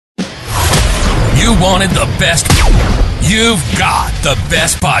you wanted the best, you've got the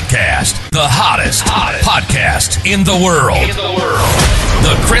best podcast. The hottest podcast in the world.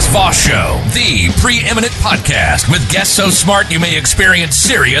 The Chris Voss Show, the preeminent podcast with guests so smart you may experience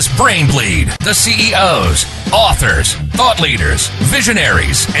serious brain bleed. The CEOs, authors, thought leaders,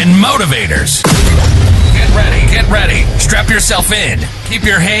 visionaries, and motivators. Get ready. Strap yourself in. Keep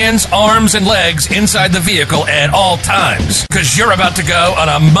your hands, arms, and legs inside the vehicle at all times, because you're about to go on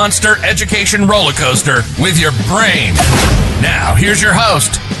a monster education roller coaster with your brain. Now, here's your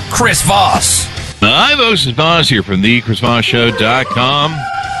host, Chris Voss. Hi, folks. It's Voss here from thechrisvossshow.com.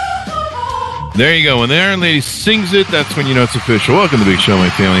 There you go. When the Iron Lady sings it, that's when you know it's official. Welcome to the big show, my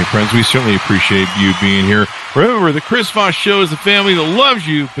family and friends. We certainly appreciate you being here. Remember, the Chris Voss Show is a family that loves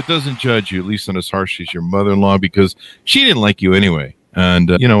you but doesn't judge you, at least not as harshly as your mother-in-law, because she didn't like you anyway. And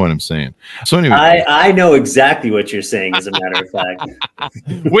you know what I'm saying. So anyway, I know exactly what you're saying, as a matter of fact.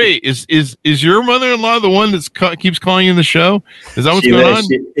 Wait, is your mother-in-law the one that keeps calling in the show? Is that what's going on?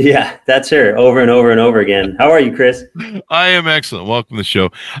 Yeah, that's her, over and over and over again. How are you, Chris? I am excellent. Welcome to the show.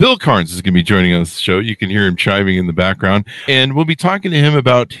 Bill Carnes is going to be joining us on the show. You can hear him chiming in the background. And we'll be talking to him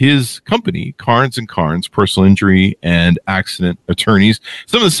about his company, Carnes & Carnes, personal injury and accident attorneys.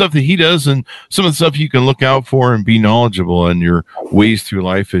 Some of the stuff that he does and some of the stuff you can look out for and be knowledgeable on your ways through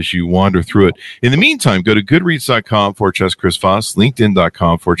life as you wander through it. In the meantime, go to goodreads.com/Chris Voss,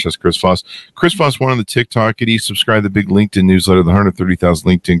 linkedin.com/Chris Voss. Chris Voss went on the TikTok, and he subscribed to the big LinkedIn newsletter, the 130,000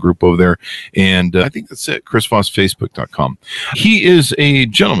 LinkedIn group over there. And I think that's it, ChrisVossFacebook.com. He is a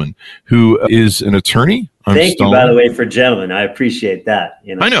gentleman who is an attorney. Thank you, by the way, for gentlemen. I appreciate that.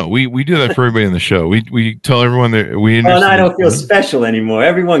 You know? I know. We do that for everybody on the show. We tell everyone that we. Oh, and I don't feel special anymore.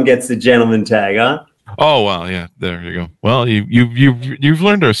 Everyone gets the gentleman tag, huh? Oh, wow. Yeah, there you go. Well, you've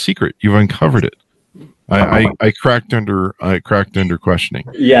learned our secret. You've uncovered it. I cracked under questioning.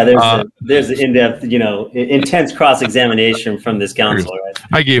 Yeah, there's an in-depth, intense cross-examination from this counsel, right?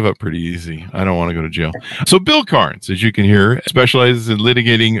 I gave up pretty easy. I don't want to go to jail. So Bill Carnes, as you can hear, specializes in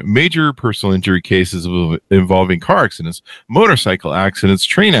litigating major personal injury cases involving car accidents, motorcycle accidents,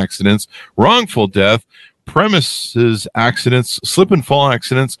 train accidents, wrongful death, premises accidents, slip and fall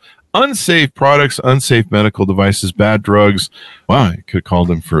accidents, unsafe products, unsafe medical devices, bad drugs. Wow, I could have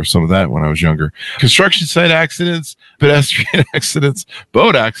called him for some of that when I was younger. Construction site accidents, pedestrian accidents,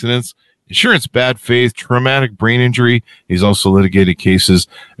 boat accidents, insurance bad faith, traumatic brain injury. He's also litigated cases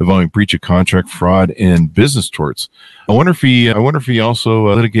involving breach of contract, fraud, and business torts. I wonder if he also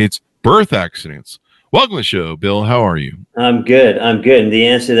litigates birth accidents. Welcome to the show, Bill. How are you? I'm good. And the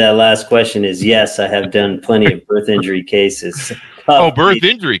answer to that last question is yes. I have done plenty of birth injury cases. Oh, birth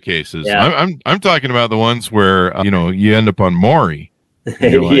injury cases. Yeah. I'm talking about the ones where you end up on Maury. Like,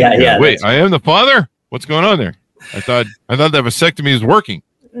 yeah. Wait, I am the father? What's going on there? I thought that vasectomy is working.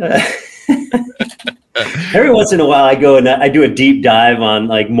 Every once in a while, I go and I do a deep dive on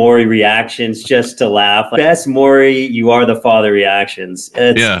like Maury reactions just to laugh. Best Maury, you are the father reactions.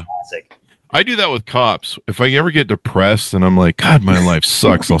 It's classic. I do that with Cops. If I ever get depressed and I'm like, God, my life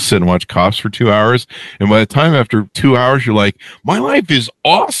sucks, I'll sit and watch Cops for 2 hours. And by the time after 2 hours, you're like, my life is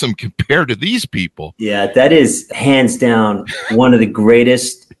awesome compared to these people. Yeah, that is hands down one of the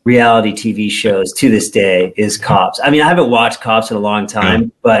greatest reality TV shows to this day is Cops. I mean, I haven't watched Cops in a long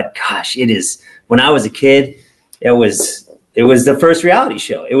time, but gosh, it is. When I was a kid, it was the first reality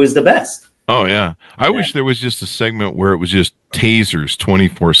show. It was the best. Oh, yeah. I wish there was just a segment where it was just tasers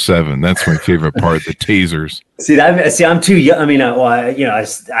 24/7. That's my favorite part, the tasers. See, I'm too young. I mean, I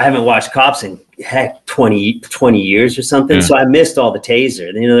haven't watched Cops in 20 years or something. Yeah. So I missed all the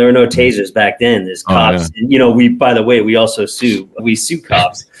taser. There were no tasers back then. There's Cops. Yeah. And, by the way, we also sue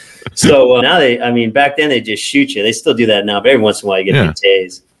Cops. So back then they just shoot you. They still do that now, but every once in a while you get the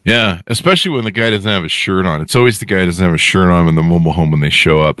tase. Yeah, especially when the guy doesn't have a shirt on. It's always the guy who doesn't have a shirt on in the mobile home when they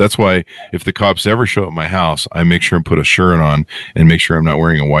show up. That's why if the cops ever show up at my house, I make sure and put a shirt on and make sure I'm not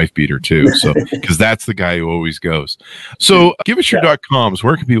wearing a wife beater too. So because that's the guy who always goes. So give us your .coms.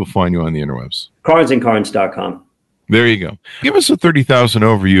 Where can people find you on the interwebs? CarnesandCarnes.com. There you go. Give us a 30,000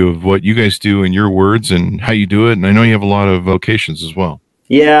 overview of what you guys do in your words and how you do it. And I know you have a lot of locations as well.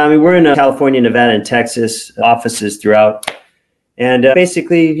 Yeah, we're in California, Nevada, and Texas, offices throughout. And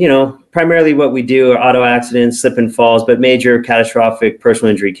basically, primarily what we do are auto accidents, slip and falls, but major catastrophic personal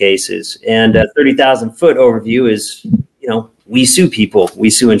injury cases. And 30,000 foot overview is, we sue people.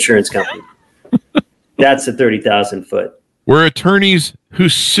 We sue insurance companies. That's the 30,000 foot. We're attorneys who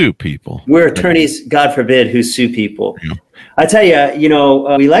sue people. We're attorneys, God forbid, who sue people. Yeah. I tell you,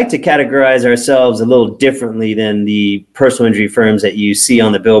 we like to categorize ourselves a little differently than the personal injury firms that you see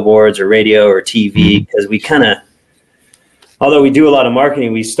on the billboards or radio or TV, because we kind of, although we do a lot of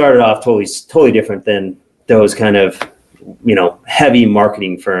marketing, we started off totally different than those kind of, heavy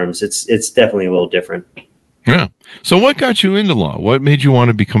marketing firms. It's definitely a little different. Yeah. So what got you into law? What made you want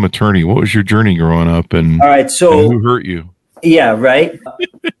to become attorney? What was your journey growing up, and, all right, so, and who hurt you? Yeah, right.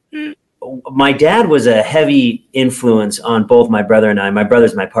 My dad was a heavy influence on both my brother and I. My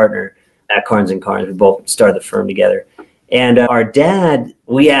brother's my partner at Carnes & Carnes. We both started the firm together. And our dad,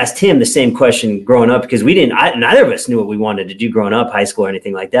 we asked him the same question growing up because neither of us knew what we wanted to do growing up, high school or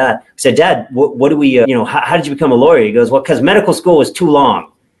anything like that. We said, Dad, what do we, how did you become a lawyer? He goes, well, because medical school was too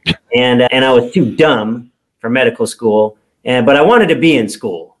long. And I was too dumb for medical school, but I wanted to be in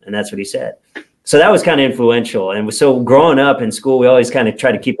school. And that's what he said. So that was kind of influential. And so growing up in school, we always kind of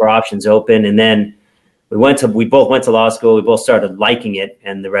tried to keep our options open. And then we both went to law school. We both started liking it,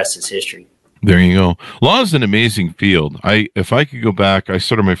 and the rest is history. There you go. Law is an amazing field. If I could go back, I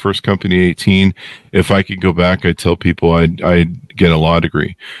started my first company at 18. If I could go back, I'd tell people I'd get a law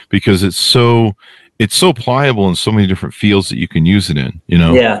degree because it's so pliable in so many different fields that you can use it in.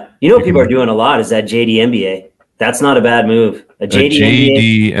 Yeah. What people are doing a lot is that JD MBA. That's not a bad move. A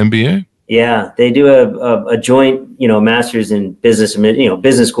JD MBA? Yeah, they do a joint, master's in business,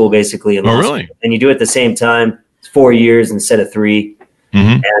 business school basically. Oh, really? And you do it at the same time. It's 4 years instead of 3.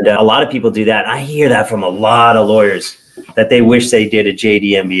 Mm-hmm. And a lot of people do that. I hear that from a lot of lawyers that they wish they did a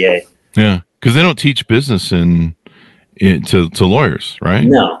JD MBA. Yeah, because they don't teach business to lawyers, right?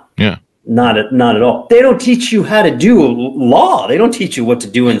 No. Yeah. Not at all. They don't teach you how to do law. They don't teach you what to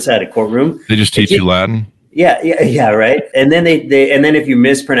do inside a courtroom. They just teach you Latin. Yeah, right. And then then if you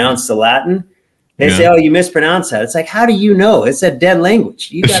mispronounce the Latin, they say, "Oh, you mispronounced that." It's like, how do you know? It's a dead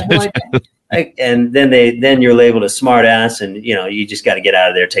language. You got no idea. And then you're labeled a smart ass, and you just got to get out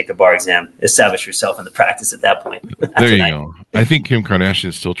of there, take the bar exam, establish yourself in the practice at that point. There you go. I think Kim Kardashian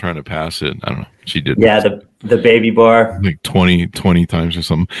is still trying to pass it. I don't know. She did. Yeah, the baby bar like 20 times or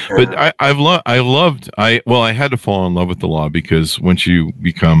something. But I had to fall in love with the law because once you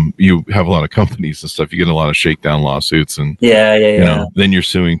have a lot of companies and stuff, you get a lot of shakedown lawsuits, and then you're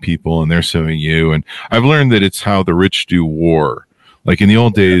suing people and they're suing you. And I've learned that it's how the rich do war. Like in the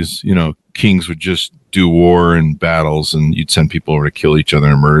old days, kings would just do war and battles, and you'd send people over to kill each other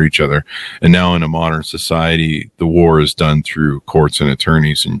and murder each other. And now in a modern society, the war is done through courts and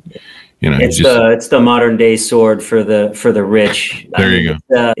attorneys, and it's the modern day sword for the rich. There you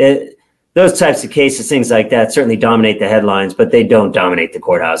go. Those types of cases, things like that, certainly dominate the headlines, but they don't dominate the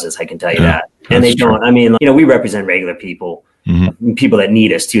courthouses. I can tell you that. And they don't. I mean, we represent regular people, people that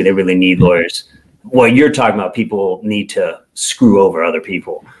need us too. They really need lawyers. What you're talking about, people need to screw over other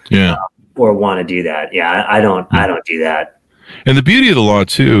people, or want to do that. Yeah, I don't do that. And the beauty of the law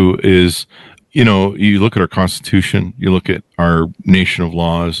too is, you look at our Constitution, you look at our nation of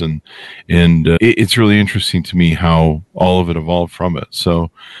laws, and it's really interesting to me how all of it evolved from it.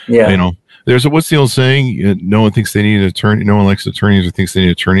 So, there's what's the old saying? No one thinks they need an attorney. No one likes attorneys or thinks they need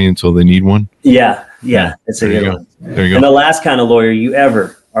an attorney until they need one. Yeah, it's a good one. There you go. And the last kind of lawyer you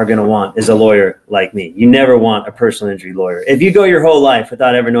ever are going to want is a lawyer like me. You never want a personal injury lawyer. If you go your whole life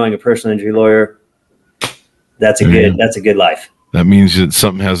without ever knowing a personal injury lawyer, that's a good life. That means that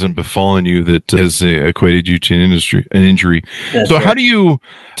something hasn't befallen you that has equated you to an injury. That's so right. How do you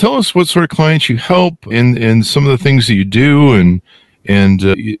tell us what sort of clients you help and some of the things that you do and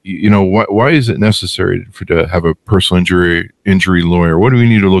why is it necessary to have a personal injury lawyer? What do we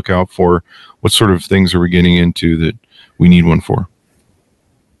need to look out for? What sort of things are we getting into that we need one for?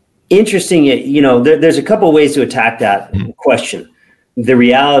 Interesting. There's a couple of ways to attack that question. The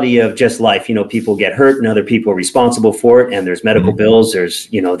reality of just life, people get hurt and other people are responsible for it. And there's medical bills, there's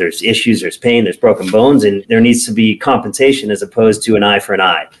issues, there's pain, there's broken bones, and there needs to be compensation as opposed to an eye for an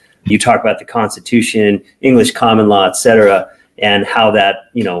eye. You talk about the Constitution, English common law, et cetera, and how that,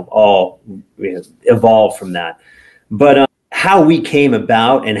 all evolved from that. But how we came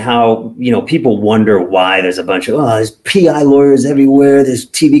about and how, people wonder why there's a bunch of, there's PI lawyers everywhere, there's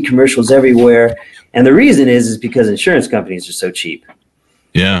TV commercials everywhere. And the reason is because insurance companies are so cheap.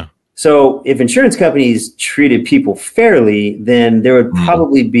 Yeah. So if insurance companies treated people fairly, then there would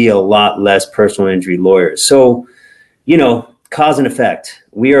probably be a lot less personal injury lawyers. So, cause and effect.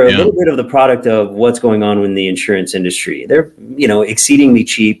 We are a little bit of the product of what's going on in the insurance industry. They're, exceedingly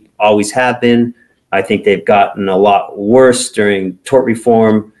cheap, always have been. I think they've gotten a lot worse during tort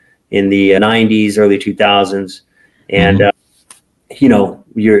reform in the 90s, early 2000s. And,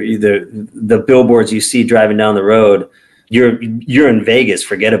 the billboards you see driving down the road, you're in Vegas,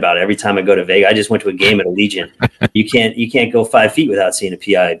 forget about it. Every time I go to Vegas, I just went to a game at Allegiant. You can't go 5 feet without seeing a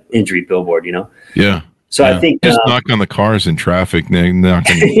PI injury billboard, Yeah. So I think just knock on the cars in traffic. Knock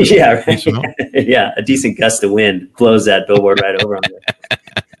on yeah, right. Yeah, a decent gust of wind blows that billboard right over on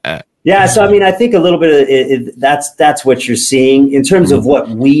there. Yeah, so I mean, I think a little bit of that's what you're seeing in terms of what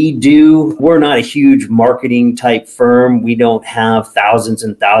we do. We're not a huge marketing type firm. We don't have thousands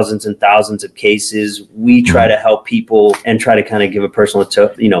and thousands and thousands of cases. We try to help people and try to kind of give a personal,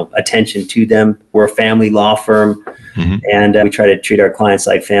 attention to them. We're a family law firm, and we try to treat our clients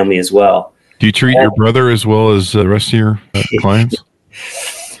like family as well. Do you treat your brother as well as the rest of your clients?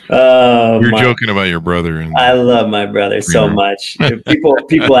 You're joking about your brother. I love my brother so much.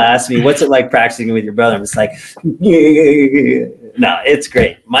 People ask me, what's it like practicing with your brother? I'm just like, no, it's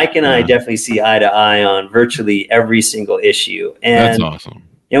great. Mike and I definitely see eye to eye on virtually every single issue. And that's awesome.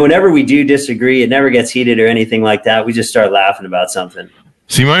 And whenever we do disagree, it never gets heated or anything like that. We just start laughing about something.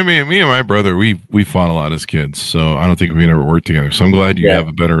 See, me and my brother, we fought a lot as kids, so I don't think we can ever work together. So I'm glad you have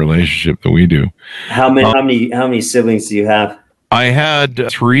a better relationship than we do. How many siblings do you have? I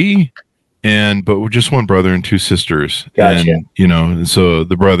had 3, but just one brother and 2 sisters. Gotcha. And so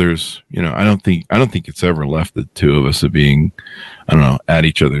the brothers, I don't think it's ever left the 2 of us of being, at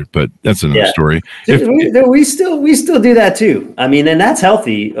each other. But that's another story. We still do that too. I mean, and that's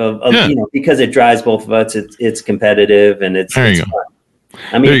healthy. Because it drives both of us. It's competitive and it's. There you go.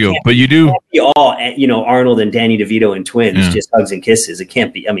 I mean, there you go. But you do. It can't be all, Arnold and Danny DeVito and twins, just hugs and kisses. It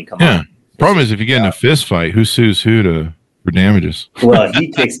can't be. I mean, come on. Problem is, if you get in a fist fight, who sues who for damages? Well, he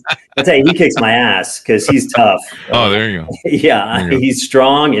kicks my ass because he's tough. Oh, there you go. He's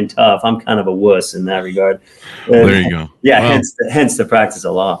strong and tough. I'm kind of a wuss in that regard. There you go. Yeah, well, hence the practice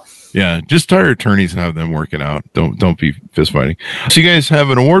of law. Yeah, just hire attorneys and have them work it out. Don't be fist fighting. So you guys have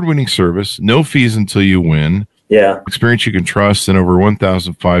an award-winning service, no fees until you win. Yeah. Experience you can trust, and over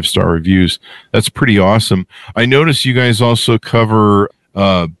 1,000 5-star reviews. That's pretty awesome. I noticed you guys also cover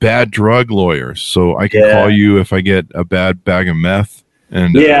bad drug lawyers, so I can call you if I get a bad bag of meth.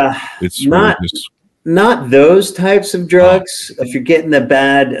 And it's not those types of drugs. If you're getting the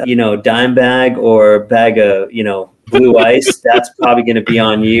bad, dime bag or bag of, blue ice, that's probably going to be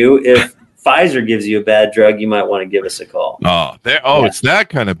on you. If Pfizer gives you a bad drug, you might want to give us a call. It's that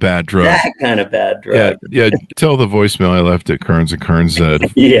kind of bad drug. That kind of bad drug. Yeah. Tell the voicemail I left at Kearns and Kearns said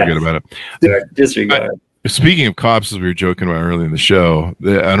forget about it. Disregard. Speaking of cops, as we were joking about earlier in the show,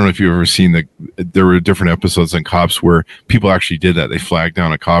 I don't know if you've ever seen there were different episodes on cops where people actually did that. They flagged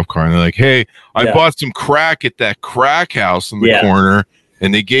down a cop car and they're like, "Hey, I bought some crack at that crack house in the corner,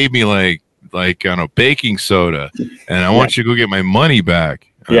 and they gave me like baking soda, and I want you to go get my money back."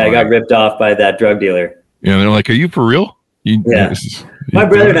 I got ripped off by that drug dealer. Yeah, they're like, "Are you for real?" My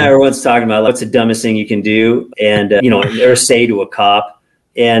brother and I were once talking about what's the dumbest thing you can do, and or say to a cop.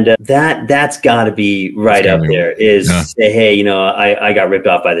 And that's got to be right up there. Say, hey, I got ripped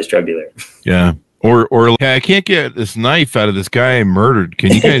off by this drug dealer. Yeah, or I can't get this knife out of this guy I murdered.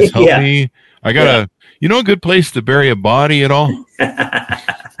 Can you guys help me? I got a good place to bury a body at all?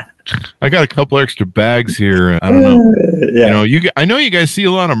 I got a couple extra bags here. I don't know. I know you guys see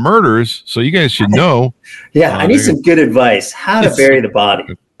a lot of murders, so you guys should know. I need some good advice how to bury the body.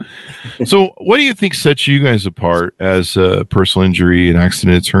 So what do you think sets you guys apart as personal injury and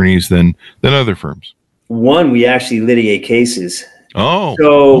accident attorneys than other firms? One, we actually litigate cases. Oh.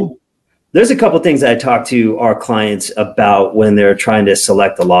 So there's a couple things I talk to our clients about when they're trying to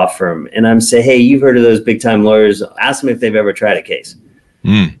select a law firm. And I'm saying, hey, you've heard of those big time lawyers. Ask them if they've ever tried a case.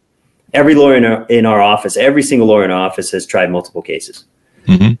 Every lawyer in our office, every single lawyer in our office has tried multiple cases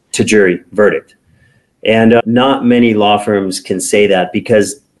to jury verdict. And not many law firms can say that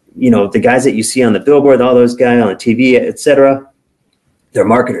because the guys that you see on the billboard, all those guys on the TV, et cetera, they're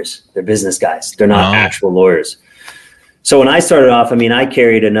marketers. They're business guys. They're not actual lawyers. So when I started off, I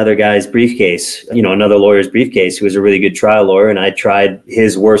carried another guy's briefcase, another lawyer's briefcase who was a really good trial lawyer, and I tried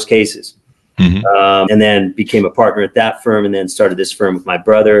his worst cases. And then became a partner at that firm and then started this firm with my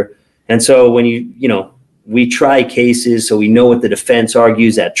brother. And so when we try cases, so we know what the defense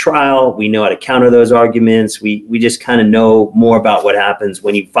argues at trial. We know how to counter those arguments. We just kind of know more about what happens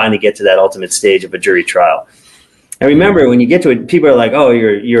when you finally get to that ultimate stage of a jury trial. And remember, when you get to it, people are like, "Oh,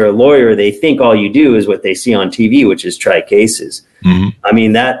 you're a lawyer." They think all you do is what they see on TV, which is try cases.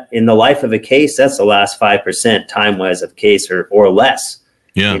 That in the life of a case, that's the last 5% time-wise of case or less.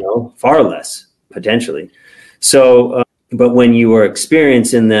 Yeah, far less potentially. So, but when you are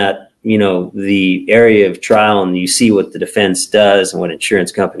experienced in that, the area of trial and you see what the defense does and what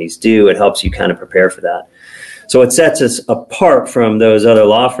insurance companies do, it helps you kind of prepare for that. So what sets us apart from those other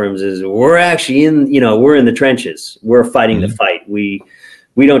law firms is we're actually we're in the trenches. We're fighting the fight. We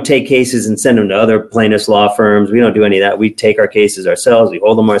don't take cases and send them to other plaintiffs' law firms. We don't do any of that. We take our cases ourselves. We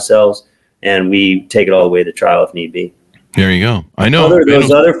hold them ourselves. and we take it all the way to trial if need be. There you go. I know.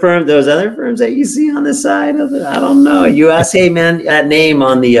 Those other firms that you see on the side of it, I don't know. You ask, hey man, that name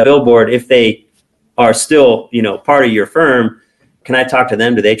on the billboard, if they are still, part of your firm, can I talk to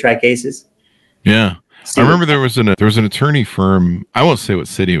them? Do they try cases? Yeah. I remember there was an attorney firm. I won't say what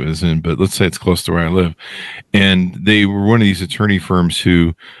city it was in, but let's say it's close to where I live. And they were one of these attorney firms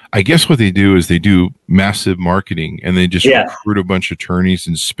who, I guess what they do is they do massive marketing, and they just recruit a bunch of attorneys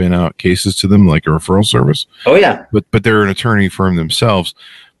and spin out cases to them like a referral service. Oh yeah. But they're an attorney firm themselves.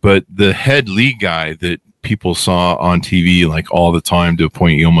 But the head lead guy that people saw on TV like all the time, to a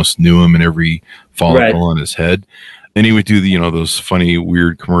point you almost knew him in every follicle on his head. And he would do those funny,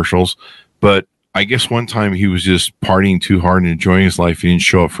 weird commercials. But I guess one time he was just partying too hard and enjoying his life. He didn't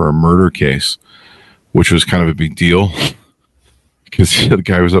show up for a murder case, which was kind of a big deal because the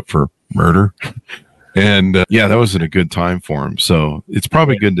guy was up for murder. And that wasn't a good time for him. So it's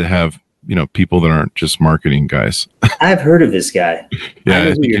probably good to have, people that aren't just marketing guys. I've heard of this guy. Yeah,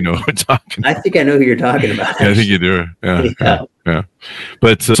 I think you know what I'm talking about. I think I know who you're talking about. Yeah, I think you do. Yeah.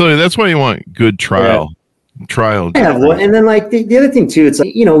 But so that's why you want good trial. Yeah, well, and then like the other thing too, it's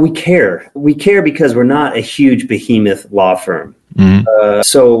like, we care because we're not a huge behemoth law firm. Mm-hmm.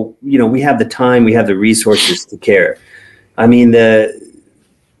 So we have the time, we have the resources to care. I mean, the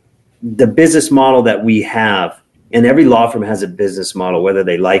business model that we have, and every law firm has a business model, whether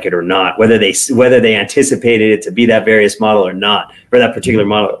they like it or not, whether they anticipated it to be that various model or not, or that particular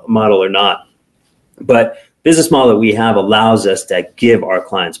model or not. But business model that we have allows us to give our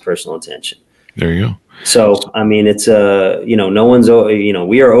clients personal attention. There you go. So, I mean, it's no one's,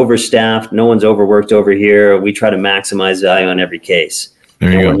 we are overstaffed. No one's overworked over here. We try to maximize value on every case.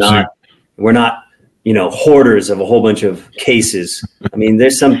 There you go. We're not, hoarders of a whole bunch of cases. I mean,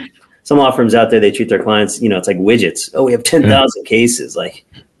 there's some law firms out there, they treat their clients, it's like widgets. Oh, we have 10,000 cases. Like,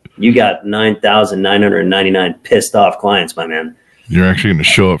 you got 9,999 pissed off clients, my man. You're actually going to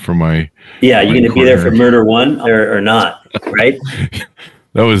show up for my. Yeah, you're going to be there for murder one or not, right?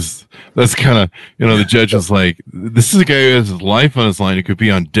 That's kind of, the judge is like, this is a guy who has his life on his line. It could be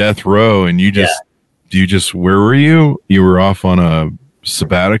on death row. And where were you? You were off on a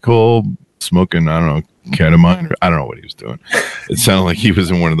sabbatical smoking, I don't know, ketamine. I don't know what he was doing. It sounded like he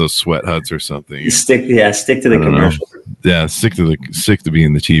was in one of those sweat huts or something. Stick to the commercial. Yeah, stick to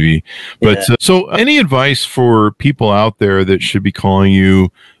being the TV. But so any advice for people out there that should be calling you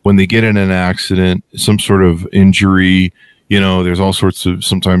when they get in an accident, some sort of injury? There's all sorts of,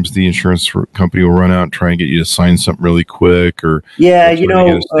 sometimes the insurance company will run out and try and get you to sign something really quick, or get a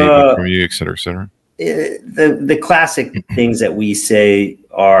statement from you, et cetera, et cetera. The classic things that we say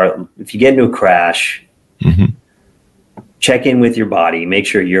are, if you get into a crash, check in with your body, make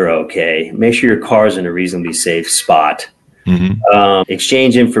sure you're okay, make sure your car's in a reasonably safe spot,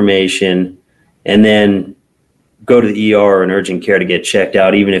 exchange information, and then go to the ER or an urgent care to get checked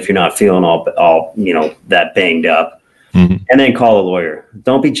out, even if you're not feeling all that banged up. Mm-hmm. And then call a lawyer.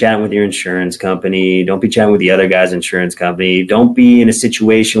 Don't be chatting with your insurance company. Don't be chatting with the other guy's insurance company. Don't be in a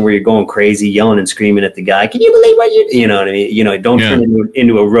situation where you're going crazy, yelling and screaming at the guy. Can you believe what you know what I mean? Don't turn it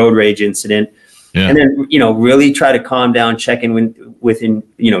into a road rage incident. Yeah. And then, really try to calm down, check in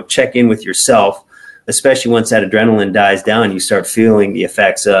with yourself, especially once that adrenaline dies down, you start feeling the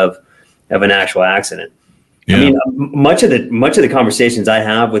effects of an actual accident. Yeah. I mean, much of the conversations I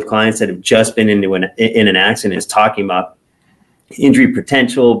have with clients that have just been in an accident is talking about injury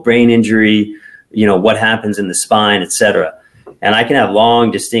potential, brain injury, what happens in the spine, et cetera. And I can have long,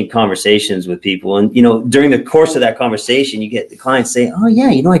 distinct conversations with people. And, during the course of that conversation, you get the clients say, oh, yeah,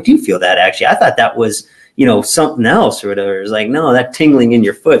 I do feel that actually. I thought that was, something else or whatever. It's like, no, that tingling in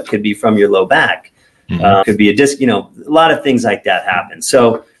your foot could be from your low back. Mm-hmm. Could be a disc, a lot of things like that happen.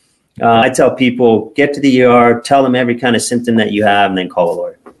 So I tell people, get to the ER, tell them every kind of symptom that you have, and then call a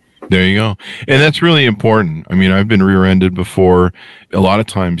lawyer. There you go. And that's really important. I mean, I've been rear-ended before. A lot of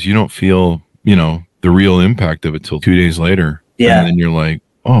times you don't feel, the real impact of it till 2 days later. Yeah. And then you're like,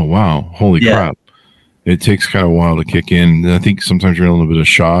 oh, wow, holy crap. It takes kind of a while to kick in. And I think sometimes you're in a little bit of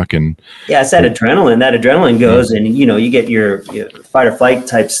shock. And yeah, it's that adrenaline. That adrenaline goes and, you get your fight or flight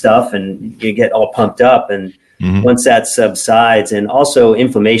type stuff and you get all pumped up. And once that subsides, and also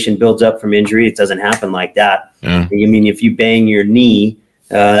inflammation builds up from injury, it doesn't happen like that. Yeah. I mean, if you bang your knee,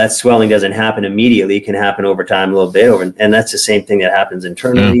 that swelling doesn't happen immediately. It can happen over time a little bit. And that's the same thing that happens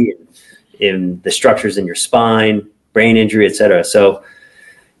internally in the structures in your spine, brain injury, et cetera. So,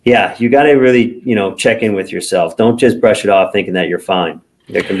 yeah, you got to really, check in with yourself. Don't just brush it off thinking that you're fine.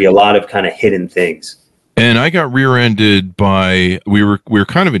 There can be a lot of kind of hidden things. And I got rear-ended by, we were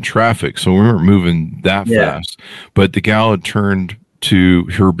kind of in traffic, so we weren't moving that fast. But the gal had turned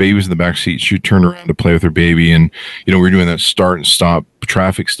her baby was in the back seat. She turned around to play with her baby, and we were doing that start and stop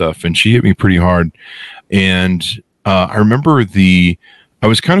traffic stuff, and she hit me pretty hard. And I remember I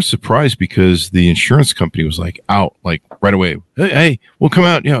was kind of surprised because the insurance company was like out like right away. Hey, we'll come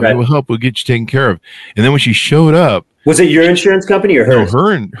out. Yeah, we'll help. We'll get you taken care of. And then when she showed up, was it your insurance company or hers? No,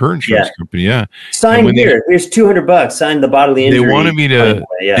 her insurance company. Yeah. Sign here. Here's $200. Sign the bodily injury. They wanted me to,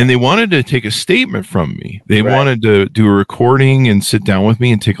 and they wanted to take a statement from me. They wanted to do a recording and sit down with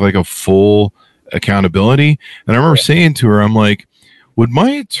me and take like a full accountability. And I remember saying to her, I'm like, would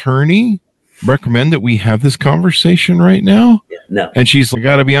my attorney recommend that we have this conversation right now? No. And she's like, I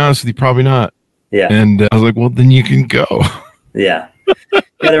gotta be honest with you, probably not. Yeah. And I was like, well, then you can go. Yeah.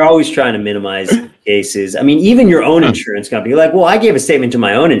 They're always trying to minimize cases. I mean, even your own insurance company, you're like, well, I gave a statement to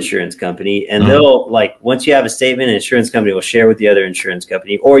my own insurance company, and they'll like, once you have a statement, an insurance company will share with the other insurance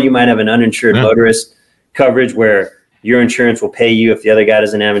company, or you might have an uninsured motorist coverage where your insurance will pay you if the other guy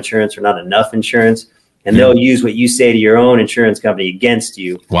doesn't have insurance or not enough insurance. And they'll use what you say to your own insurance company against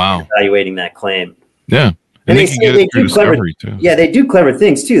you. Wow. Evaluating that claim. Yeah. And they do clever, too. Yeah, they do clever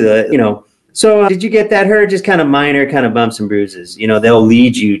things too. So did you get that hurt? Just kind of minor kind of bumps and bruises. They'll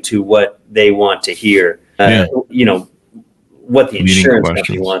lead you to what they want to hear. What the insurance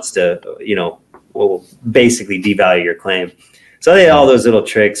company wants to, will basically devalue your claim. So they have all those little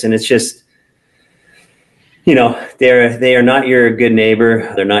tricks, and it's just, they are not your good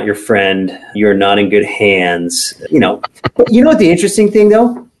neighbor. They're not your friend. You're not in good hands. But you know what the interesting thing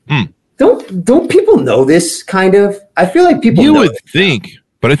though? Don't people know this kind of? I feel like people. You would think.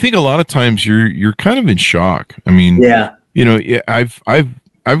 But I think a lot of times you're kind of in shock. I mean, I've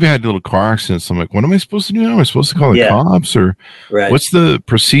had little car accidents. I'm like, what am I supposed to do now? Am I supposed to call the cops, or what's the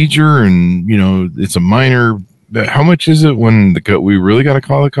procedure? And it's a minor. How much is it when we really got to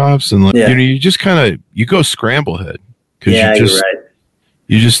call the cops? And you just kind of you go scramble head because you're right.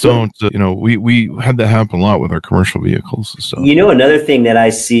 You just don't. We had that happen a lot with our commercial vehicles and stuff. Another thing that I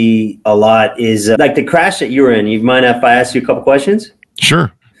see a lot is like the crash that you were in. You mind if I ask you a couple questions?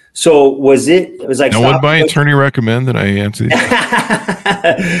 Sure. So it was like, now, would my attorney recommend that I answer these?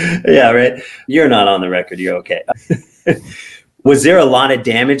 Yeah, right. You're not on the record. You're okay. Was there a lot of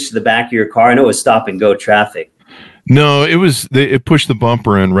damage to the back of your car? I know it was stop and go traffic. No, it pushed the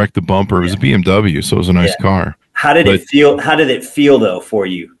bumper and wrecked the bumper. It was a BMW, so it was a nice car. How did it feel? How did it feel though for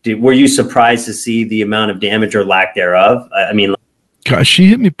you? Were you surprised to see the amount of damage or lack thereof? I mean, gosh, she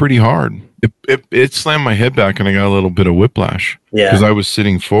hit me pretty hard. It slammed my head back, and I got a little bit of whiplash because I was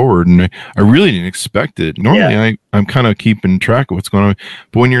sitting forward, and I really didn't expect it. Normally, I'm kind of keeping track of what's going on,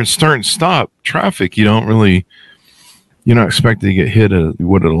 but when you're in start and stop traffic, you're not expected to get hit at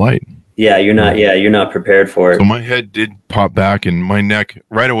a light. Yeah, you're not prepared for it. So my head did pop back, and my neck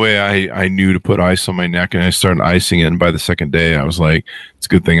right away. I knew to put ice on my neck, and I started icing it. And by the second day, I was like, "It's a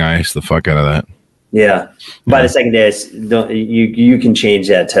good thing I iced the fuck out of that." Yeah. By the second day, you can change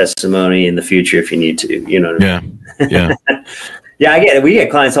that testimony in the future if you need to. You know what I mean? Yeah. Yeah, I get it. We get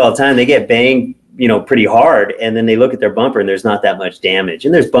clients all the time. They get banged, pretty hard, and then they look at their bumper and there's not that much damage.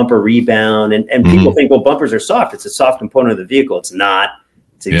 And there's bumper rebound, and people think, well, bumpers are soft. It's a soft component of the vehicle. It's not.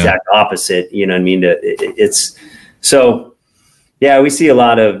 It's the exact opposite. You know what I mean? It's so, we see a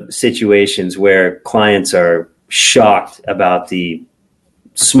lot of situations where clients are shocked about the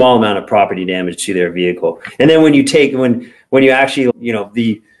small amount of property damage to their vehicle. And then when you actually,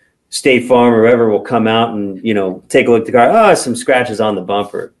 the State Farm or whoever will come out and, take a look at the car, some scratches on the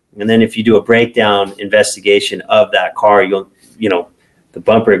bumper. And then if you do a breakdown investigation of that car, the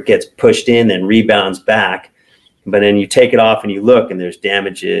bumper gets pushed in and rebounds back. But then you take it off and you look, and there's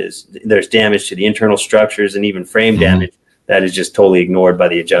damage to the internal structures and even frame damage that is just totally ignored by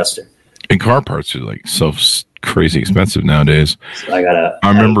the adjuster. And car parts are like so crazy expensive nowadays. So I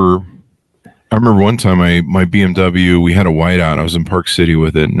remember one time my BMW, we had a whiteout. I was in Park City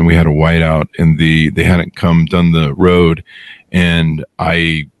with it, and we had a whiteout, and they hadn't done the road, and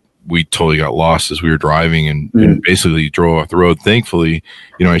we totally got lost as we were driving and basically drove off the road. Thankfully,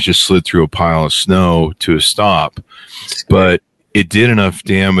 I just slid through a pile of snow to a stop, but it did enough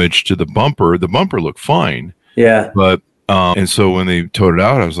damage to the bumper. The bumper looked fine. Yeah. But and so when they towed it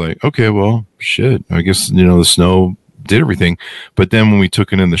out, I was like, okay, well, shit. I guess, the snow did everything. But then when we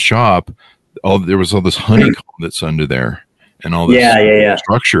took it in the shop, there was all this honeycomb that's under there and all this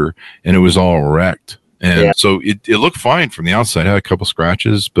structure, and it was all wrecked. And so it looked fine from the outside. It had a couple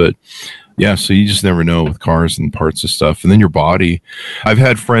scratches, but so you just never know with cars and parts and stuff. And then your body. I've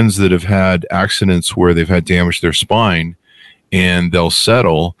had friends that have had accidents where they've had damage to their spine, and they'll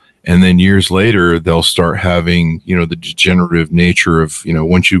settle. And then years later, they'll start having, the degenerative nature of,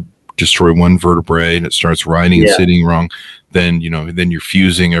 once you destroy one vertebrae and it starts riding and sitting wrong, then you're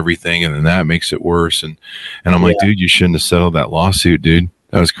fusing everything, and then that makes it worse. And I'm like, dude, you shouldn't have settled that lawsuit, dude.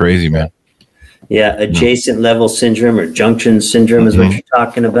 That was crazy, man. Yeah, adjacent level syndrome or junction syndrome is what you're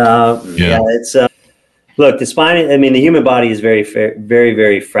talking about. Yeah, it's look, the spine. I mean, the human body is very, very,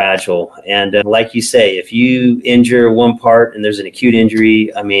 very fragile, and like you say, if you injure one part and there's an acute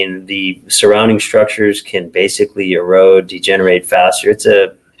injury, I mean, the surrounding structures can basically erode, degenerate faster. It's I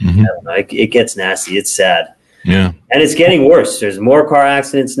don't know, it gets nasty. It's sad. Yeah, and it's getting worse. There's more car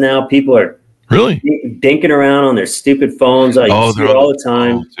accidents now. People are really dinking around on their stupid phones. You see it all the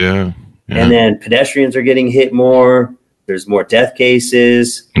time. Yeah. And then pedestrians are getting hit more. There's more death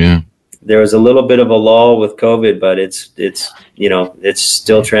cases. Yeah. There was a little bit of a lull with COVID, but it's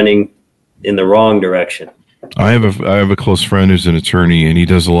still trending in the wrong direction. I have a close friend who's an attorney, and he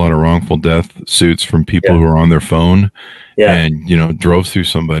does a lot of wrongful death suits from people who are on their phone and drove through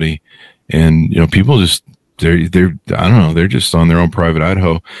somebody, and people just they're I don't know, they're just on their own private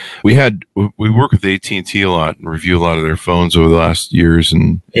Idaho. We work with AT&T a lot and review a lot of their phones over the last years,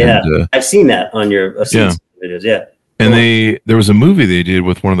 and I've seen that on your videos. Yeah. And there was a movie they did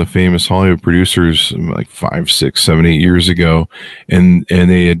with one of the famous Hollywood producers like 5, 6, 7, 8 years ago, and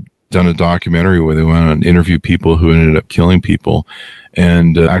they had done a documentary where they went and interviewed people who ended up killing people,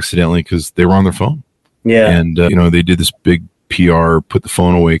 and accidentally, because they were on their phone. Yeah. And they did this big PR put the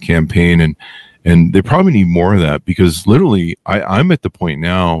phone away campaign, and they probably need more of that, because literally I'm at the point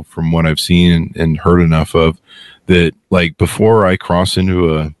now, from what I've seen and heard enough of, that like before I cross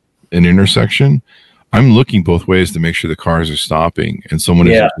into an intersection, I'm looking both ways to make sure the cars are stopping and someone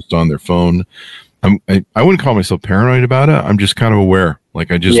isn't just on their phone. I wouldn't call myself paranoid about it. I'm just kind of aware.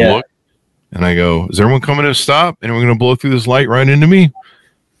 Like I just look and I go, is everyone coming to a stop? And we're going to blow through this light right into me?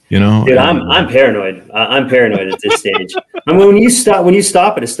 Dude, I'm paranoid. I'm paranoid at this stage. I mean, when you stop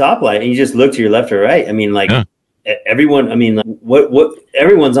at a stoplight and you just look to your left or right, I mean, like everyone. I mean, like, what?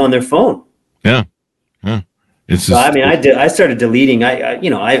 Everyone's on their phone. Yeah. Yeah. I started deleting.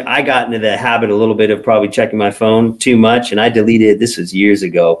 I got into the habit a little bit of probably checking my phone too much, and I deleted. This was years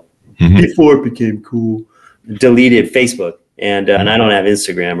ago, before it became cool. Deleted Facebook, and I don't have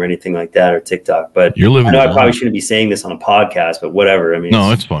Instagram or anything like that, or TikTok. But I probably shouldn't be saying this on a podcast, but whatever. I mean,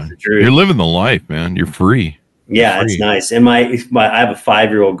 no, it's fine. You're living the life, man. You're free. Yeah, it's nice. And I have a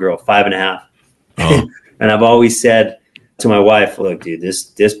 5-year-old girl, 5.5, and I've always said to my wife, look, dude,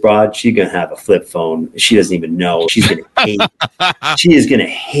 this broad, she's gonna have a flip phone. She doesn't even know. She's gonna hate. She is gonna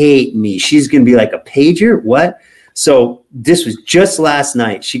hate me. She's gonna be like, a pager? What? So this was just last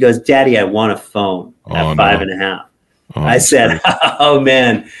night. She goes, Daddy, I want a phone at 5.5. I said, oh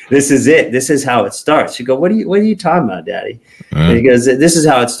man, this is it. This is how it starts. She goes, what are you talking about, Daddy? And he goes, this is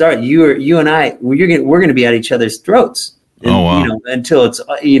how it starts. You and I, we're gonna be at each other's throats. And, until it's,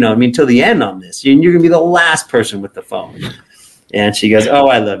 until the end on this. You're going to be the last person with the phone. And she goes, oh,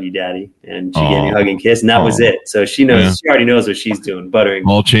 I love you, Daddy. And she gave me a hug and kiss, and that was it. So she knows. Yeah. She already knows what she's doing, buttering.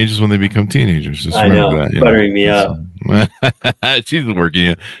 All changes when they become teenagers. Just I know, that, buttering me up. She's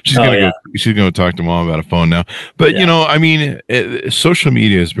working. She's going to talk to Mom about a phone now. But social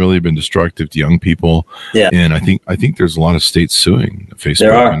media has really been destructive to young people. Yeah. And I think there's a lot of states suing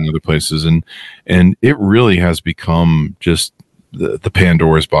Facebook and other places, and it really has become just the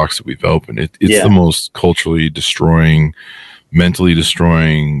Pandora's box that we've opened. It's the most culturally destroying, mentally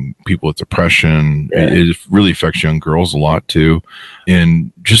destroying, people with depression. Yeah. It really affects young girls a lot too.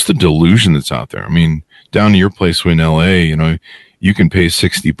 And just the delusion that's out there. I mean, down to your place in LA, you can pay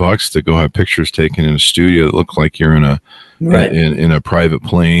 $60 to go have pictures taken in a studio that look like you're in a private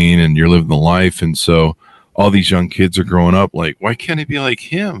plane and you're living the life. And so all these young kids are growing up like, why can't it be like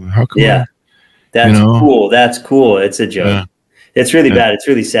him? How come? Yeah. That's cool. That's cool. It's a joke. Yeah. It's really bad. It's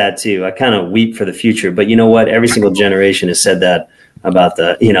really sad too. I kind of weep for the future, but you know what? Every single generation has said that about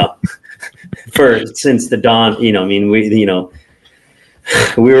since the dawn, when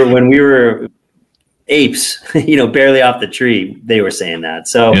we were apes, barely off the tree, they were saying that.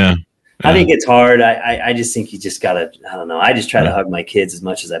 So I think it's hard. I just think you just gotta, I don't know. I just try to hug my kids as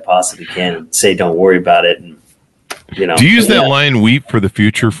much as I possibly can and say, don't worry about it. And, do you use that line "weep for the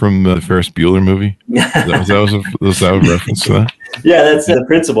future" from the Ferris Bueller movie? Was that a reference to that? Yeah, that's the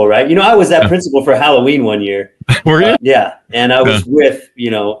principal, right? I was that principal for Halloween one year. Were you? Yeah, and I was with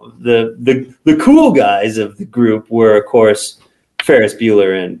the cool guys of the group were, of course, Ferris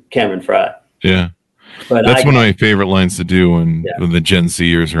Bueller and Cameron Fry. Yeah, but that's one of my favorite lines to do when the Gen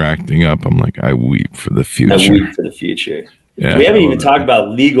Zers are acting up. I'm like, I weep for the future. I weep for the future. Yeah, we haven't even talked about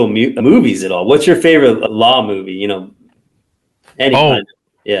legal movies at all. What's your favorite law movie?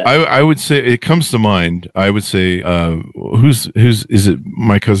 Yeah. I would say it comes to mind. I would say, who's is it?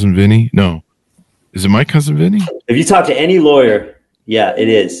 My cousin Vinny? No, is it my cousin Vinny? If you talk to any lawyer, yeah, it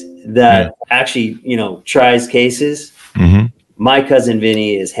is Yeah. that actually, tries cases. Mm-hmm. My cousin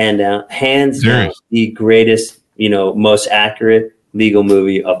Vinny is hands down Serious. the greatest, most accurate legal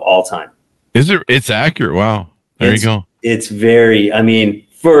movie of all time. Is it? It's accurate. Wow. There you go. It's very, I mean,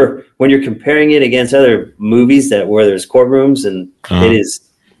 for when you're comparing it against other movies where there's courtrooms, and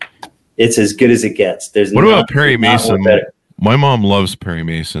it's as good as it gets. What about Perry Mason? My mom loves Perry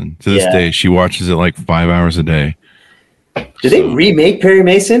Mason to this day. She watches it like 5 hours a day. Did they remake Perry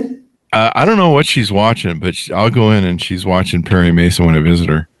Mason? I don't know what she's watching, but I'll go in and she's watching Perry Mason when I visit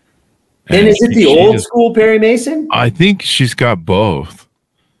her. And is it the old school Perry Mason? I think she's got both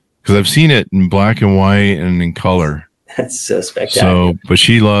because I've seen it in black and white and in color. That's so spectacular. But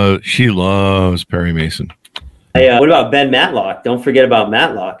she loves Perry Mason. Hey, what about Ben Matlock? Don't forget about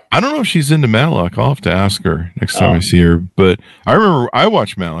Matlock. I don't know if she's into Matlock. I'll have to ask her next time I see her. But I remember I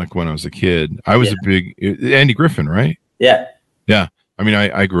watched Matlock when I was a kid. I was a big Andy Griffin, right? Yeah. Yeah. I mean,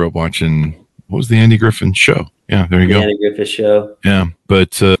 I grew up watching, what was the Andy Griffin show? Yeah, there you go. Andy Griffin show. Yeah,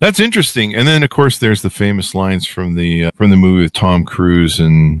 but that's interesting. And then, of course, there's the famous lines from the movie with Tom Cruise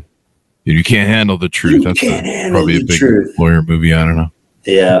and You Can't Handle the Truth. That's probably a big lawyer movie. I don't know.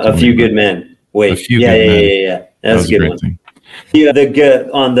 Yeah, A Few Good Men. Wait. A Few Good Men. Yeah. That's a good one. Thing. Yeah,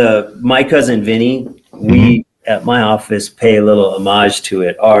 on the My Cousin Vinny, we at my office pay a little homage to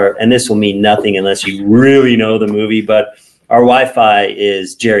it. And this will mean nothing unless you really know the movie, but our Wi-Fi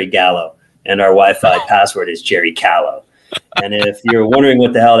is Jerry Gallo, and our Wi-Fi password is Jerry Callow. And if you're wondering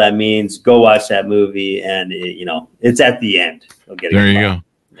what the hell that means, go watch that movie, and it's at the end. There you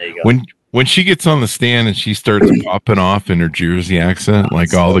go. When she gets on the stand and she starts popping off in her Jersey accent,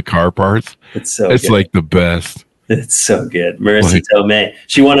 like all the car parts, it's like the best. It's so good. Marissa Tomei.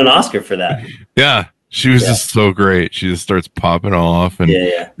 She won an Oscar for that. Yeah. She was just so great. She just starts popping off. And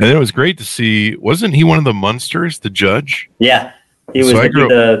then it was great to see. Wasn't he one of the Munsters, the judge? Yeah. He was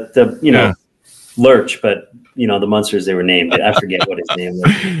the Lurch, but, the Munsters, they were named. I forget what his name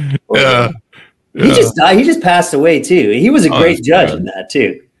was. He just died. He just passed away, too. He was a great judge in that,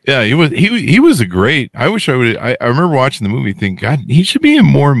 too. Yeah, he was a great. I wish I would. I remember watching the movie, thinking, God, he should be in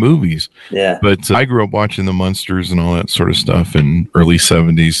more movies. Yeah. But I grew up watching the Munsters and all that sort of stuff in early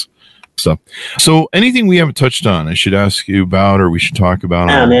 70s. Stuff. So anything we haven't touched on, I should ask you about, or we should talk about.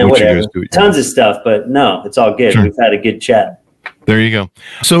 Man, whatever. Tons of stuff, but no, it's all good. Sure. We've had a good chat. There you go.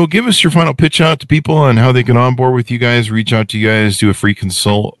 So give us your final pitch out to people on how they can onboard with you guys, reach out to you guys, do a free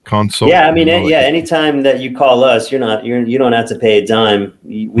consult. Yeah, I mean, anytime that you call us, you don't have to pay a dime.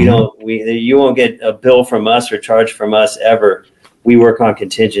 You won't get a bill from us or charge from us ever. We work on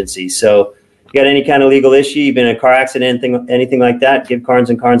contingency. So you got any kind of legal issue, you've been in a car accident, anything like that, give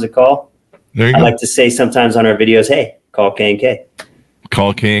Carnes & Carnes a call. There you go. I like to say sometimes on our videos, hey, call K&K.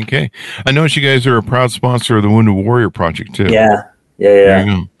 Call K&K. I notice you guys are a proud sponsor of the Wounded Warrior Project, too. Yeah. There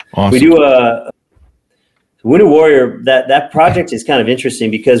you go. Awesome. We do Wounded Warrior. That project is kind of interesting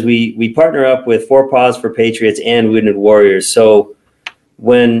because we partner up with 4 Paws for Patriots and Wounded Warriors. So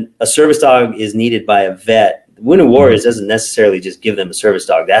when a service dog is needed by a vet, Wounded Warriors doesn't necessarily just give them a service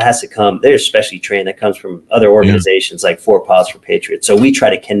dog. That has to come. They're specially trained. That comes from other organizations like 4 Paws for Patriots. So we try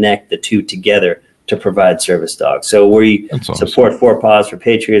to connect the two together to provide service dogs. So we support 4 Paws for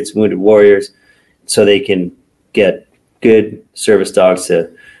Patriots, Wounded Warriors, so they can get good service dogs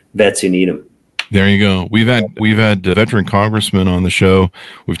to vets who need them. There you go. We've had veteran congressmen on the show.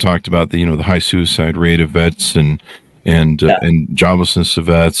 We've talked about the high suicide rate of vets and joblessness of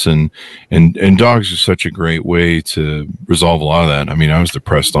vets and dogs are such a great way to resolve a lot of that. I mean, I was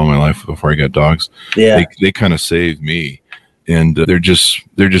depressed all my life before I got dogs. Yeah, they kind of saved me, and they're just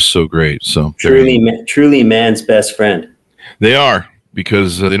so great. So truly man's best friend. They are,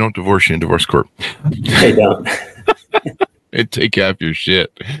 because they don't divorce you in divorce court. They don't. They take half your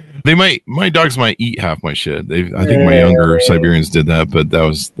shit. My dogs might eat half my shit. I think my younger Siberians did that, but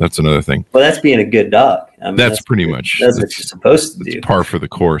that's another thing. Well, that's being a good dog. I mean, that's pretty much. That's what you're supposed to do. It's par for the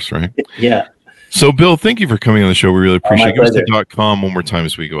course, right? Yeah. So, Bill, thank you for coming on the show. We really appreciate it. Give us the .com one more time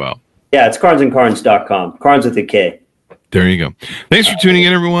as we go out. Yeah, it's carnesandcarnes.com. Carnes with a K. There you go. Thanks for tuning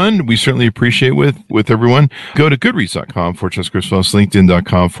in, everyone. We certainly appreciate with everyone. Go to goodreads.com, Chris Voss,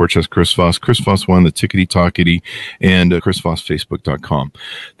 LinkedIn.com, Chris Voss, Chris Voss 1, the Tickety Talkety, and Chris Voss, Facebook.com.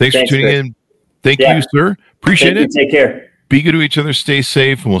 Thanks for tuning in. Thank you, sir. Appreciate it. Take care. Be good to each other. Stay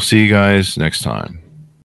safe, and we'll see you guys next time.